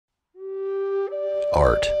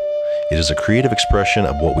Art. It is a creative expression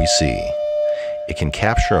of what we see. It can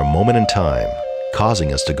capture a moment in time,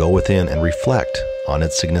 causing us to go within and reflect on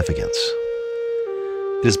its significance.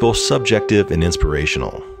 It is both subjective and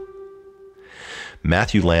inspirational.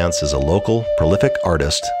 Matthew Lanz is a local, prolific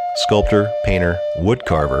artist, sculptor, painter,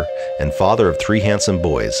 woodcarver, and father of 3 handsome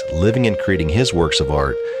boys, living and creating his works of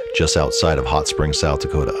art just outside of Hot Springs, South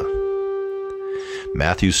Dakota.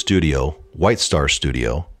 Matthew's studio, White Star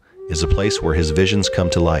Studio, is a place where his visions come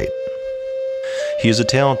to light. He is a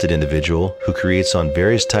talented individual who creates on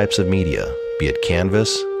various types of media, be it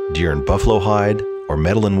canvas, deer and buffalo hide, or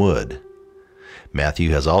metal and wood.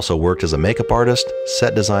 Matthew has also worked as a makeup artist,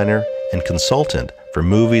 set designer, and consultant for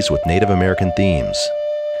movies with Native American themes.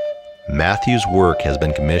 Matthew's work has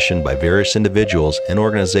been commissioned by various individuals and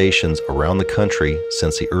organizations around the country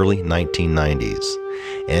since the early 1990s,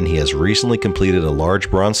 and he has recently completed a large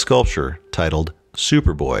bronze sculpture titled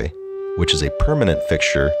Superboy, which is a permanent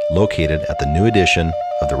fixture located at the new addition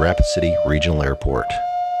of the Rapid City Regional Airport.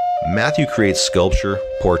 Matthew creates sculpture,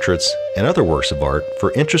 portraits, and other works of art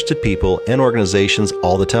for interested people and organizations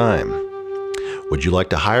all the time. Would you like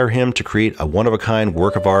to hire him to create a one-of-a-kind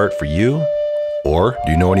work of art for you? Or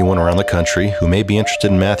do you know anyone around the country who may be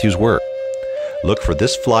interested in Matthew's work? Look for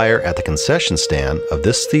this flyer at the concession stand of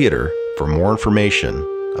this theater for more information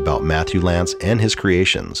about Matthew Lanz and his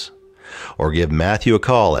creations. Or give Matthew a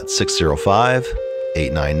call at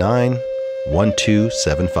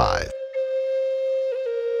 605-899-1275.